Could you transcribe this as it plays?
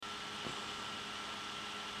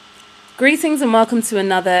Greetings and welcome to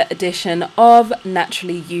another edition of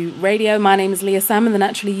Naturally You Radio. My name is Leah Salmon, the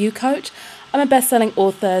Naturally You Coach. I'm a best-selling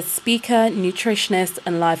author, speaker, nutritionist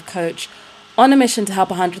and life coach on a mission to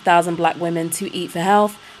help 100,000 Black women to eat for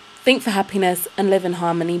health, think for happiness and live in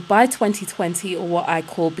harmony by 2020, or what I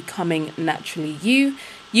call becoming naturally you.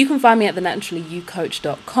 You can find me at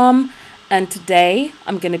thenaturallyyoucoach.com, and today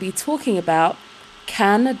I'm going to be talking about,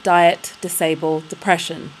 can diet disable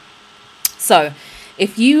depression? So,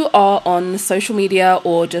 if you are on social media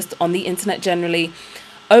or just on the internet generally,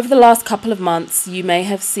 over the last couple of months, you may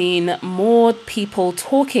have seen more people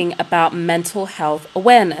talking about mental health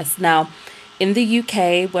awareness. Now, in the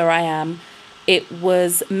UK, where I am, it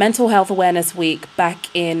was Mental Health Awareness Week back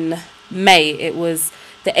in May. It was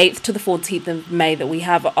the 8th to the 14th of May that we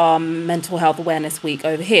have our Mental Health Awareness Week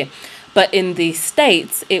over here. But in the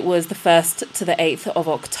States, it was the 1st to the 8th of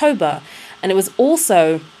October. And it was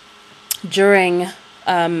also during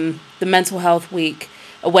the Mental Health Week,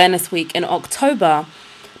 Awareness Week in October,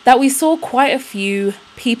 that we saw quite a few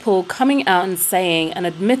people coming out and saying and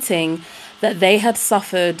admitting that they had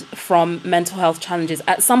suffered from mental health challenges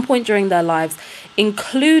at some point during their lives,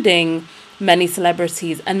 including many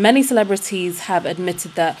celebrities. And many celebrities have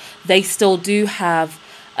admitted that they still do have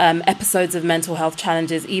episodes of mental health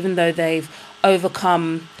challenges, even though they've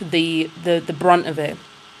overcome the brunt of it.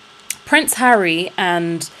 Prince Harry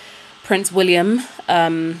and Prince William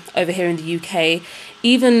over here in the UK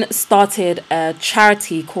even started a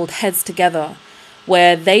charity called Heads Together,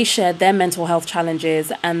 where they shared their mental health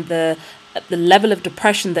challenges and the level of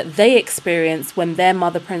depression that they experienced when their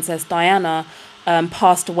mother, Princess Diana,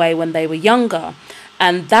 passed away when they were younger.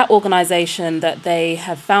 And that organization that they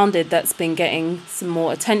have founded, that's been getting some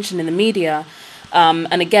more attention in the media,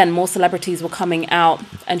 and again, more celebrities were coming out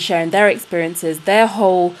and sharing their experiences. Their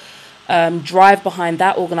whole drive behind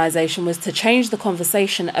that organization was to change the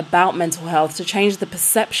conversation about mental health, to change the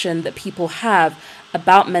perception that people have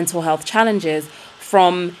about mental health challenges,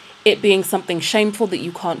 from it being something shameful that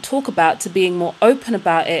you can't talk about to being more open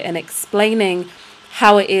about it and explaining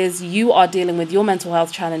how it is you are dealing with your mental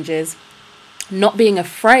health challenges, not being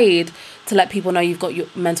afraid to let people know you've got your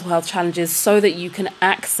mental health challenges so that you can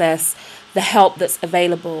access the help that's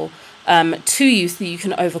available to you so you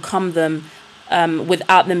can overcome them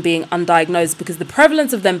without them being undiagnosed, because the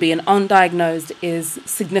prevalence of them being undiagnosed is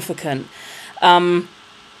significant.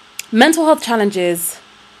 Mental health challenges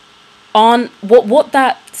aren't what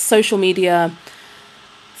that social media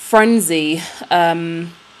frenzy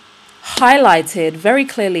highlighted very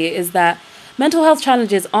clearly is that mental health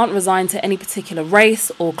challenges aren't resigned to any particular race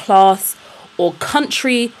or class or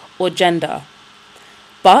country or gender.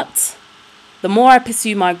 But the more I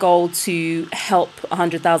pursue my goal to help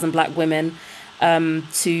 100,000 Black women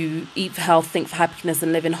to eat for health, think for happiness,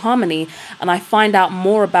 and live in harmony, and I find out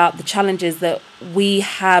more about the challenges that we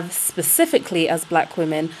have specifically as Black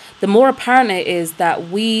women, the more apparent it is that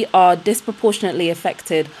we are disproportionately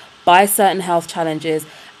affected by certain health challenges,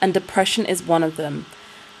 and depression is one of them.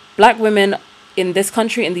 Black women in this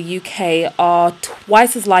country, in the UK, are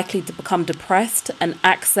twice as likely to become depressed and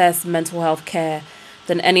access mental health care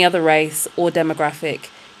than any other race or demographic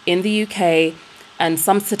in the UK, and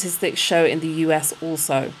some statistics show in the US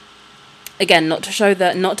also. Again, not to say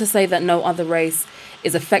that no other race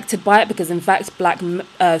is affected by it, because in fact,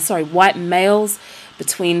 white males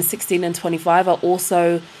between 16 and 25 are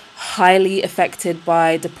also highly affected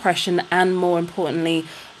by depression, and more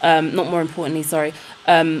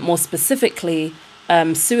specifically,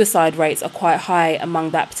 suicide rates are quite high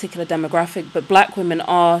among that particular demographic. But Black women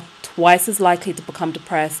are twice as likely to become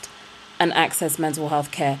depressed and access mental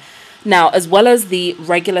health care. Now, as well as the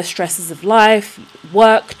regular stresses of life,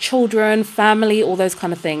 work, children, family, all those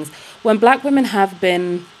kind of things, when Black women have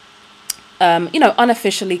been,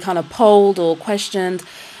 unofficially kind of polled or questioned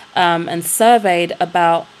and surveyed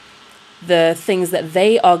about the things that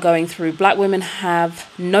they are going through, Black women have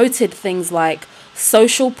noted things like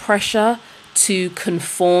social pressure to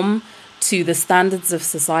conform to the standards of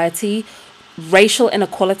society, racial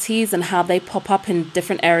inequalities and how they pop up in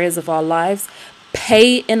different areas of our lives,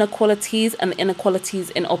 pay inequalities and inequalities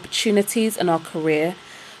in opportunities in our career,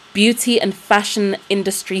 beauty and fashion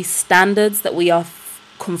industry standards that we are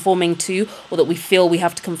conforming to, or that we feel we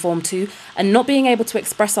have to conform to, and not being able to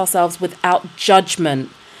express ourselves without judgment,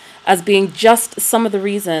 as being just some of the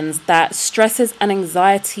reasons that stresses and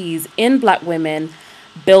anxieties in Black women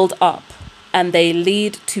build up, and they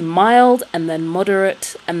lead to mild and then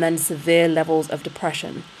moderate and then severe levels of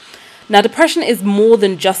depression. Now, depression is more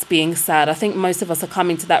than just being sad. I think most of us are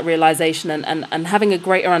coming to that realization and having a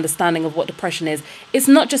greater understanding of what depression is. It's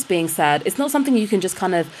not just being sad. It's not something you can just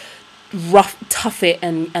kind of tough it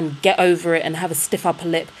and get over it and have a stiff upper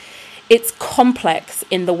lip. It's complex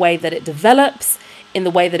in the way that it develops, in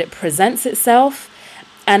the way that it presents itself,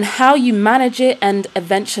 and how you manage it and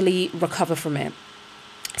eventually recover from it.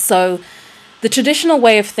 So the traditional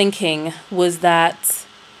way of thinking was that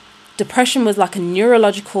depression was like a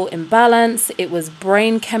neurological imbalance. It was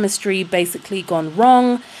brain chemistry basically gone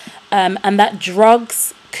wrong, and that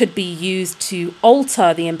drugs could be used to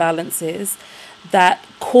alter the imbalances that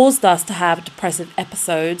caused us to have depressive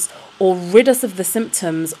episodes or rid us of the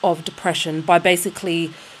symptoms of depression by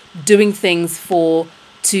basically doing things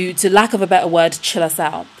to lack of a better word, chill us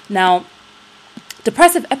out. Now,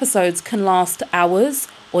 depressive episodes can last hours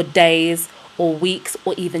or days or weeks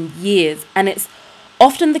or even years. And it's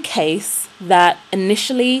often the case that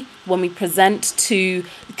initially when we present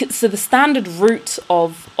so the standard route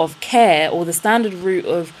of care or the standard route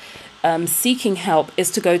of seeking help is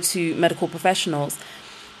to go to medical professionals.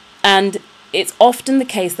 And it's often the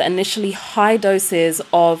case that initially high doses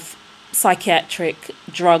of psychiatric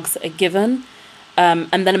drugs are given,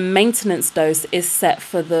 and then a maintenance dose is set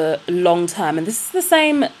for the long term. And this is the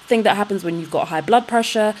same thing that happens when you've got high blood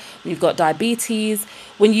pressure, when you've got diabetes,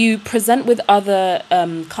 when you present with other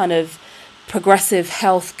kind of progressive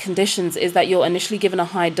health conditions, is that you're initially given a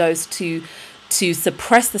high dose to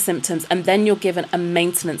suppress the symptoms, and then you're given a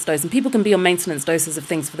maintenance dose. And people can be on maintenance doses of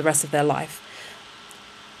things for the rest of their life.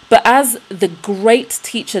 But as the great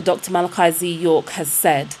teacher, Dr. Malachi Z. York, has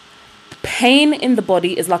said, pain in the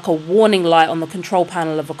body is like a warning light on the control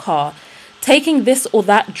panel of a car. Taking this or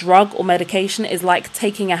that drug or medication is like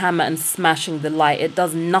taking a hammer and smashing the light. It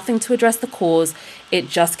does nothing to address the cause. It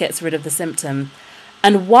just gets rid of the symptom.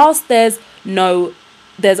 And whilst there's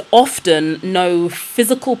often no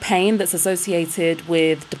physical pain that's associated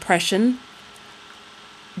with depression,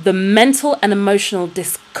 the mental and emotional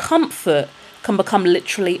discomfort can become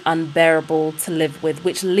literally unbearable to live with,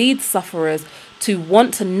 which leads sufferers to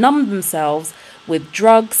want to numb themselves with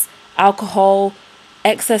drugs, alcohol,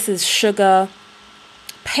 excesses sugar,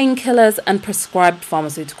 painkillers, and prescribed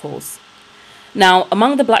pharmaceuticals. Now,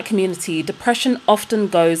 among the Black community, depression often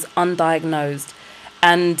goes undiagnosed.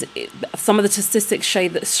 And some of the statistics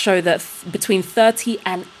show that between 30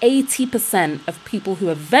 and 80% of people who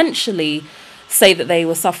eventually say that they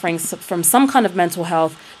were suffering from some kind of mental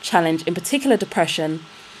health challenge, in particular depression,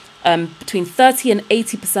 between 30 and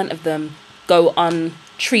 80% of them go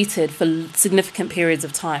untreated for significant periods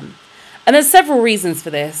of time. And there's several reasons for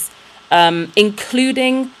this,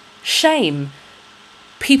 including shame.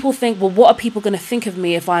 People think, well, what are people going to think of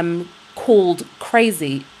me if I'm called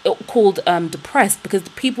crazy, called depressed? Because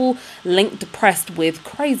people link depressed with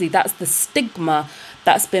crazy. That's the stigma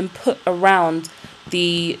that's been put around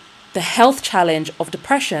the health challenge of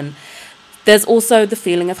depression. There's also the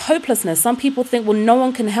feeling of hopelessness. Some people think, well, no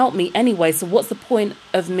one can help me anyway, so what's the point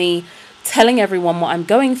of me telling everyone what I'm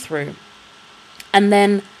going through? And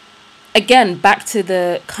then again, back to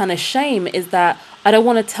the kind of shame, is that I don't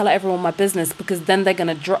want to tell everyone my business because then they're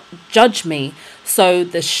going to judge me. So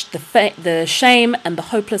the shame and the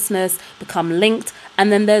hopelessness become linked.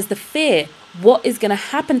 And then there's the fear. What is going to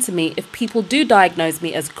happen to me if people do diagnose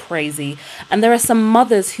me as crazy? And there are some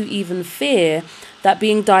mothers who even fear that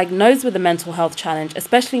being diagnosed with a mental health challenge,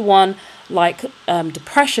 especially one like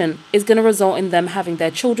depression, is going to result in them having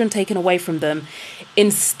their children taken away from them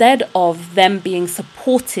instead of them being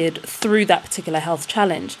supported through that particular health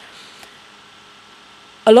challenge.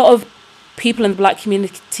 A lot of people in the Black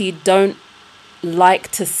community don't like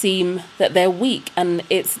to seem that they're weak, and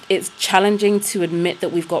it's challenging to admit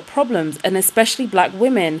that we've got problems, and especially Black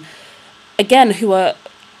women, again, who are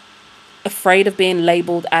afraid of being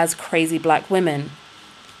labelled as crazy Black women.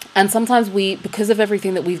 And sometimes because of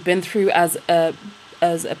everything that we've been through as a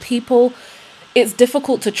people, it's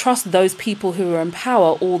difficult to trust those people who are in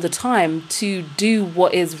power all the time to do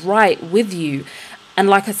what is right with you. And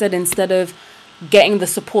like I said, instead of getting the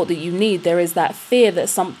support that you need, there is that fear that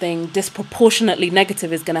something disproportionately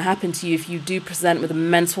negative is going to happen to you if you do present with a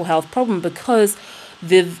mental health problem, because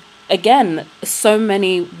again, so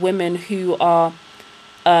many women who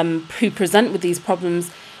present with these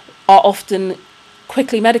problems are often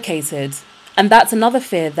quickly medicated. And that's another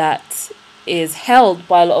fear that is held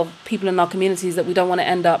by a lot of people in our communities, that we don't want to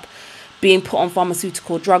end up being put on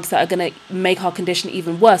pharmaceutical drugs that are going to make our condition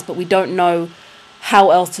even worse, but we don't know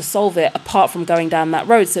how else to solve it apart from going down that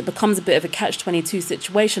road. So it becomes a bit of a catch-22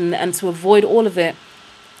 situation. And to avoid all of it,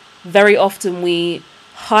 very often we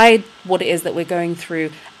hide what it is that we're going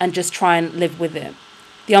through and just try and live with it.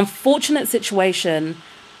 The unfortunate situation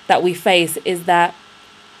that we face is that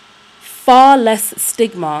far less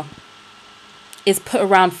stigma is put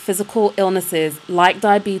around physical illnesses like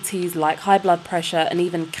diabetes, like high blood pressure, and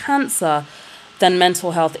even cancer than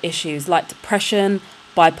mental health issues like depression,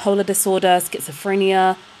 bipolar disorder,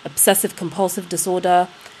 schizophrenia, obsessive compulsive disorder.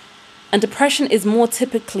 And depression is more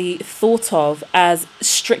typically thought of as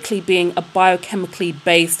strictly being a biochemically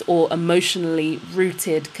based or emotionally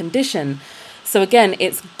rooted condition. So again,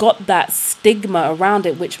 it's got that stigma around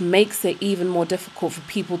it, which makes it even more difficult for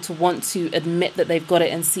people to want to admit that they've got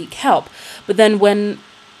it and seek help. But then when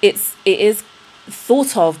it is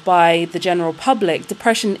thought of by the general public,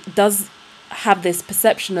 depression does have this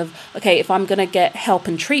perception of, okay, if I'm going to get help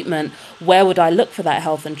and treatment, where would I look for that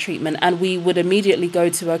health and treatment? And we would immediately go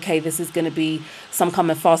to, okay, this is going to be some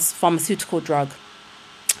kind of pharmaceutical drug.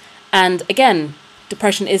 And again,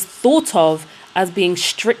 depression is thought of as being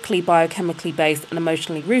strictly biochemically based and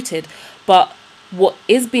emotionally rooted. But what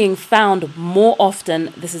is being found more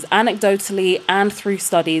often, this is anecdotally and through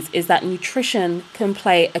studies, is that nutrition can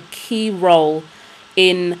play a key role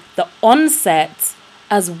in the onset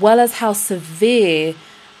as well as how severe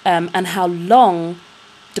and how long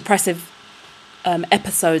depressive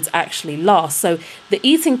episodes actually last. So the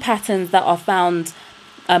eating patterns that are found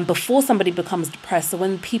before somebody becomes depressed, so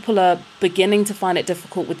when people are beginning to find it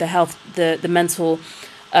difficult with the mental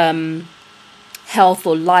health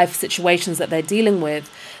or life situations that they're dealing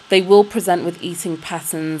with, they will present with eating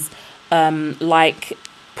patterns like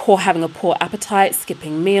having a poor appetite,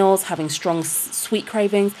 skipping meals, having strong sweet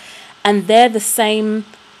cravings. And they're the same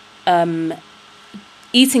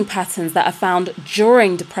eating patterns that are found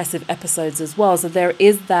during depressive episodes as well. So there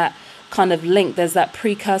is that kind of link. There's that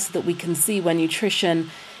precursor that we can see when nutrition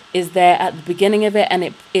is there at the beginning of it,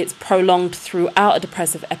 and it's prolonged throughout a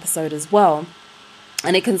depressive episode as well.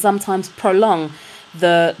 And it can sometimes prolong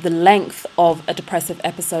the length of a depressive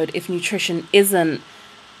episode if nutrition isn't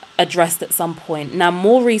addressed at some point. Now,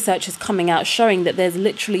 more research is coming out showing that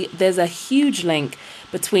there's a huge link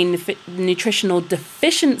between nutritional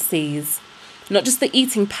deficiencies, not just the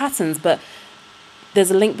eating patterns, but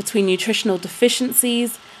there's a link between nutritional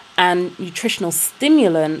deficiencies and nutritional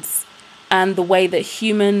stimulants and the way that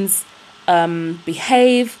humans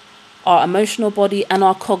behave, our emotional body, and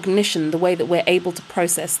our cognition, the way that we're able to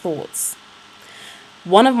process thoughts.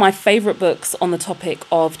 One of my favorite books on the topic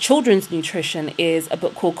of children's nutrition is a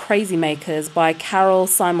book called Crazy Makers by Carol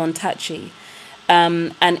Simon Tachi.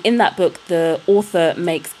 And in that book, the author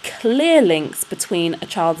makes clear links between a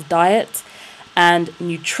child's diet and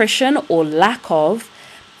nutrition or lack of,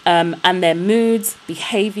 and their moods,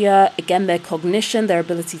 behavior, again, their cognition, their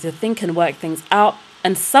ability to think and work things out,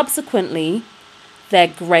 and subsequently their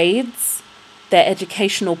grades, their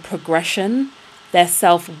educational progression, their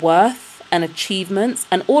self-worth and achievements,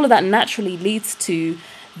 and all of that naturally leads to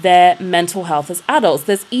their mental health as adults.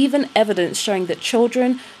 There's even evidence showing that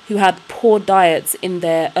children who had poor diets in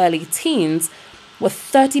their early teens were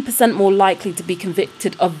 30% more likely to be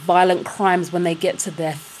convicted of violent crimes when they get to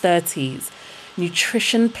their 30s.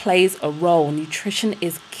 Nutrition plays a role. Nutrition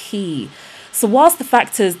is key. So whilst the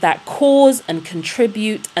factors that cause and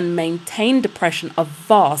contribute and maintain depression are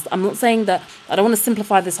vast, I'm not saying that, I don't want to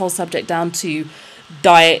simplify this whole subject down to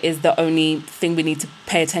diet is the only thing we need to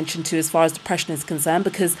pay attention to as far as depression is concerned,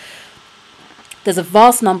 because there's a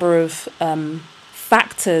vast number of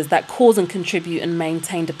factors that cause and contribute and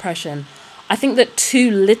maintain depression. I think that too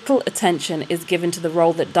little attention is given to the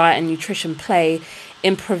role that diet and nutrition play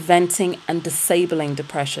in preventing and disabling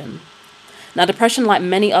depression. Now, depression, like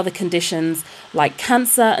many other conditions like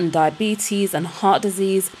cancer and diabetes and heart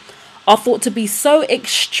disease, are thought to be so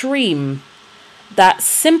extreme that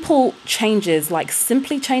simple changes like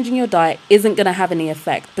simply changing your diet isn't going to have any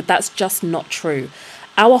effect, but that's just not true.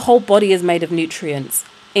 Our whole body is made of nutrients,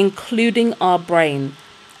 including our brain,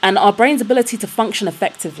 and our brain's ability to function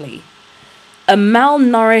effectively. A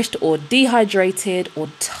malnourished or dehydrated or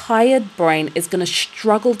tired brain is going to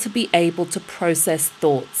struggle to be able to process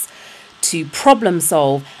thoughts, to problem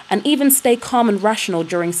solve, and even stay calm and rational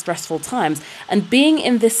during stressful times. And being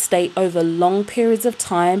in this state over long periods of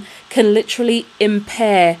time can literally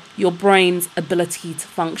impair your brain's ability to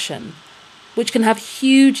function, which can have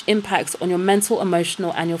huge impacts on your mental,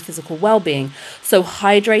 emotional, and your physical well-being. So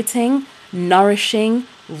hydrating, nourishing,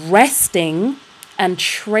 resting, and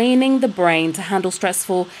training the brain to handle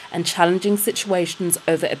stressful and challenging situations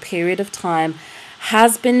over a period of time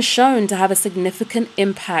has been shown to have a significant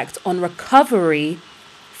impact on recovery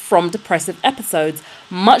from depressive episodes,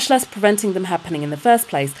 much less preventing them happening in the first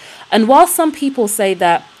place. And while some people say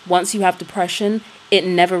that once you have depression, it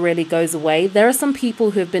never really goes away, there are some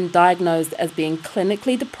people who have been diagnosed as being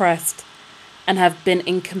clinically depressed and have been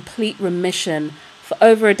in complete remission for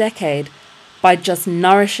over a decade, by just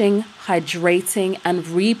nourishing, hydrating, and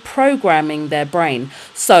reprogramming their brain.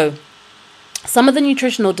 So some of the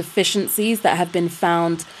nutritional deficiencies that have been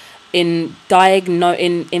found in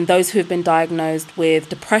those who have been diagnosed with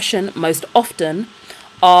depression most often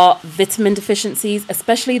are vitamin deficiencies,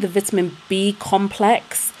 especially the vitamin B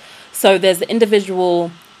complex. So there's the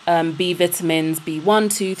individual B vitamins,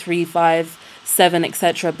 B1, 2, 3, 5, 7,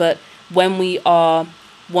 etc. But when we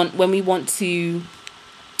want to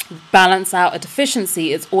balance out a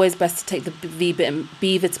deficiency, it's always best to take the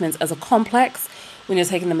B vitamins as a complex when you're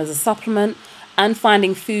taking them as a supplement, and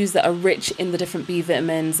finding foods that are rich in the different B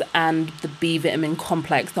vitamins and the B vitamin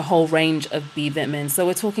complex, the whole range of B vitamins. So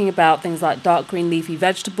we're talking about things like dark green leafy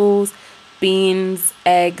vegetables, beans,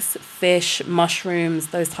 eggs, fish, mushrooms,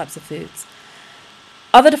 those types of foods.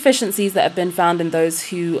 Other deficiencies that have been found in those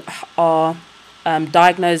who are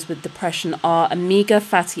diagnosed with depression are omega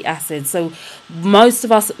fatty acids. So most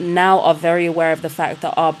of us now are very aware of the fact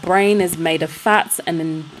that our brain is made of fats,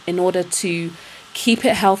 and in order to keep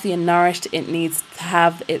it healthy and nourished, it needs to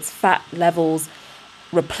have its fat levels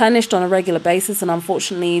replenished on a regular basis. And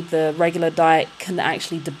unfortunately, the regular diet can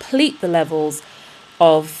actually deplete the levels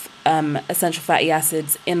of essential fatty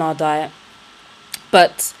acids in our diet.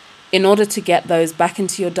 But in order to get those back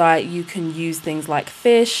into your diet, you can use things like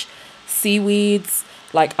fish, seaweeds,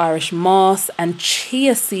 like Irish moss, and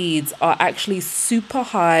chia seeds are actually super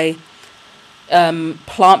high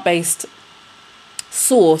plant-based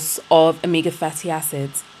source of omega fatty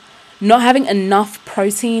acids. Not having enough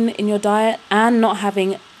protein in your diet and not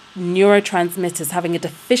having neurotransmitters, having a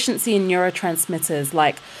deficiency in neurotransmitters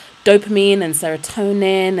like dopamine and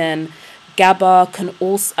serotonin and GABA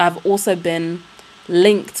have also been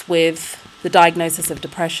linked with the diagnosis of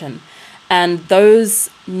depression. And those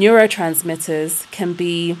neurotransmitters can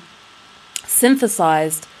be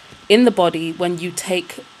synthesized in the body when you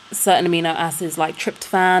take certain amino acids like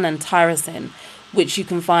tryptophan and tyrosine, which you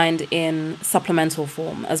can find in supplemental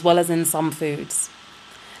form, as well as in some foods.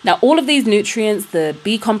 Now, all of these nutrients, the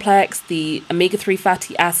B complex, the omega-3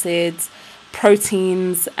 fatty acids,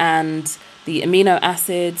 proteins, and the amino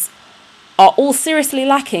acids, are all seriously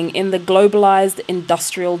lacking in the globalized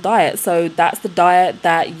industrial diet. So that's the diet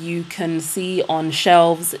that you can see on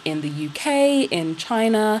shelves in the UK, in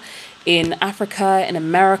China, in Africa, in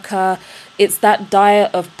America. It's that diet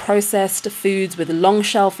of processed foods with long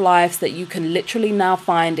shelf lives that you can literally now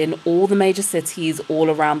find in all the major cities all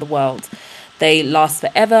around the world. They last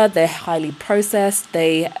forever, they're highly processed,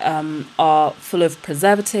 they are full of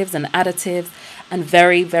preservatives and additives, and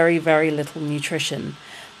very, very, very little nutrition.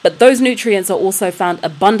 But those nutrients are also found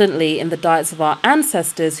abundantly in the diets of our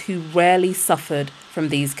ancestors who rarely suffered from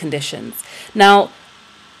these conditions. Now,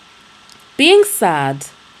 being sad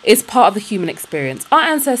is part of the human experience. Our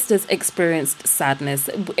ancestors experienced sadness,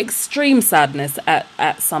 extreme sadness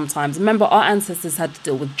at some times. Remember, our ancestors had to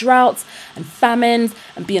deal with droughts and famines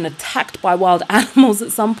and being attacked by wild animals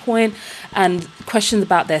at some point, and questions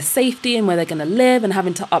about their safety and where they're going to live, and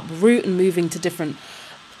having to uproot and moving to different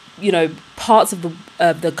parts of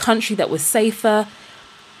the country that was safer.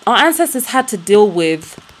 Our ancestors had to deal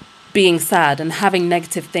with being sad and having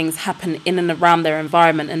negative things happen in and around their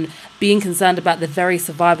environment, and being concerned about the very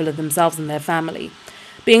survival of themselves and their family.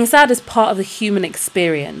 Being sad is part of the human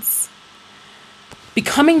experience.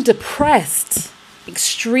 Becoming depressed,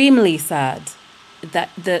 extremely sad, that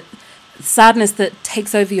the sadness that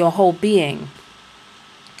takes over your whole being,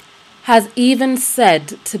 has even said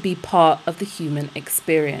to be part of the human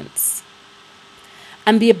experience.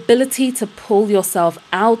 And the ability to pull yourself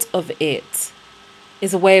out of it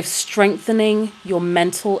is a way of strengthening your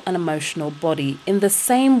mental and emotional body in the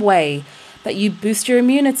same way that you boost your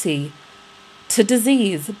immunity to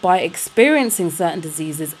disease by experiencing certain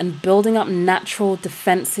diseases and building up natural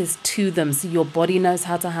defenses to them so your body knows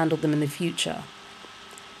how to handle them in the future.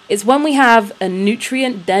 It's when we have a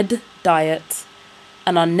nutrient-dead diet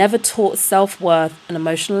and are never taught self-worth and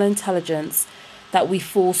emotional intelligence that we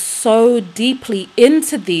fall so deeply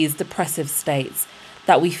into these depressive states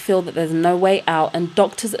that we feel that there's no way out, and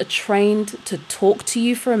doctors are trained to talk to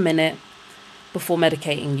you for a minute before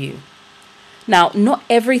medicating you. Now, not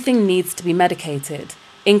everything needs to be medicated,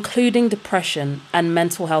 including depression and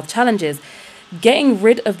mental health challenges. Getting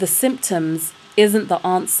rid of the symptoms isn't the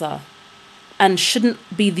answer and shouldn't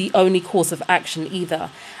be the only course of action either.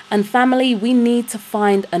 And family, we need to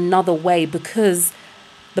find another way, because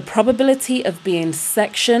the probability of being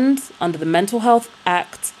sectioned under the Mental Health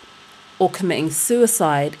Act or committing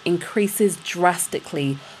suicide increases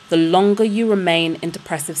drastically the longer you remain in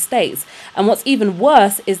depressive states. And what's even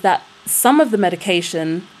worse is that some of the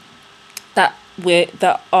medication that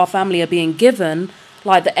our family are being given,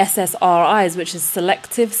 like the SSRIs, which is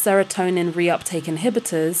selective serotonin reuptake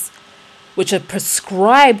inhibitors, which are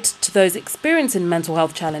prescribed to those experiencing mental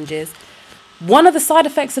health challenges, one of the side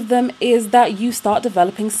effects of them is that you start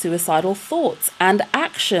developing suicidal thoughts and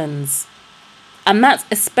actions. And that's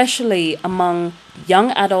especially among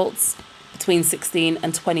young adults between 16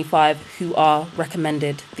 and 25 who are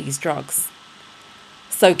recommended these drugs.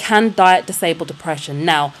 So can diet disable depression?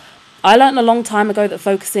 Now, I learned a long time ago that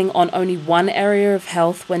focusing on only one area of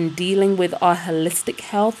health when dealing with our holistic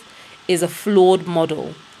health is a flawed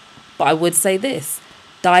model. But I would say this: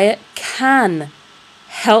 diet can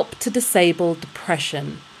help to disable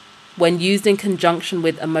depression when used in conjunction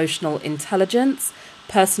with emotional intelligence,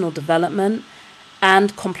 personal development,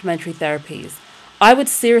 and complementary therapies. I would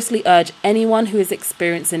seriously urge anyone who is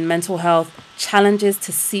experiencing mental health challenges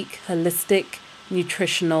to seek holistic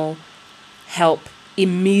nutritional help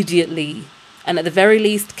immediately, and at the very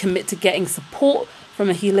least commit to getting support from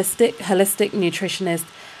a holistic nutritionist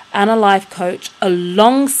and a life coach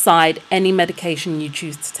alongside any medication you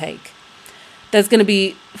choose to take. There's going to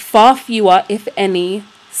be far fewer, if any,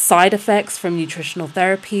 side effects from nutritional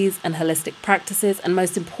therapies and holistic practices, and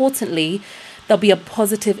most importantly, there'll be a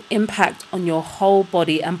positive impact on your whole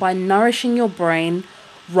body. And by nourishing your brain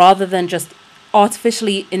rather than just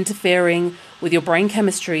artificially interfering with your brain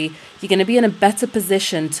chemistry, you're going to be in a better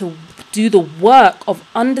position to do the work of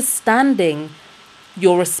understanding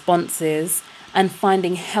your responses and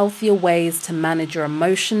finding healthier ways to manage your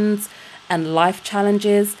emotions and life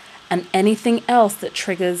challenges and anything else that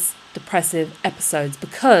triggers depressive episodes.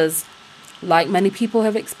 Because, like many people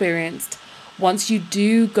have experienced, once you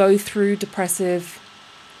do go through depressive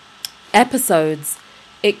episodes,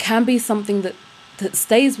 it can be something that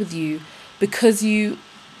stays with you because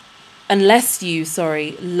unless you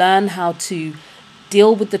learn how to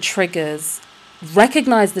deal with the triggers,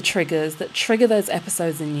 recognize the triggers that trigger those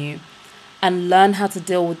episodes in you, and learn how to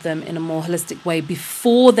deal with them in a more holistic way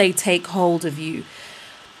before they take hold of you.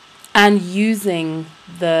 And using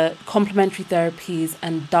the complementary therapies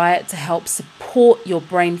and diet to help support your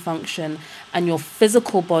brain function and your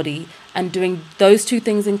physical body, and doing those two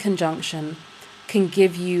things in conjunction can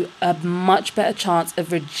give you a much better chance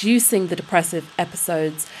of reducing the depressive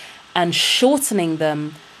episodes and shortening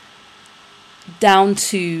them down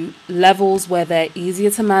to levels where they're easier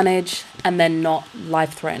to manage and they're not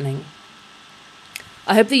life-threatening.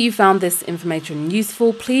 I hope that you found this information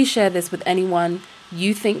useful. Please share this with anyone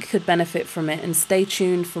you think could benefit from it, and stay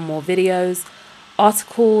tuned for more videos,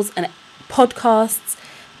 articles, and podcasts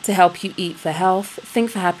to help you eat for health, think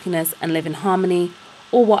for happiness, and live in harmony,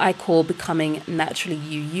 or what I call becoming naturally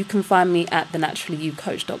you. You can find me at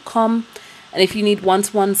thenaturallyyoucoach.com. And if you need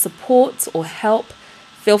one-to-one support or help,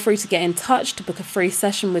 feel free to get in touch to book a free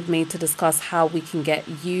session with me to discuss how we can get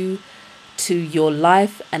you to your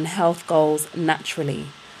life and health goals naturally.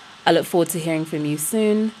 I look forward to hearing from you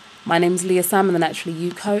soon. My name is Leah Sam, I'm the Naturally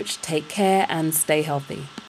You Coach. Take care and stay healthy.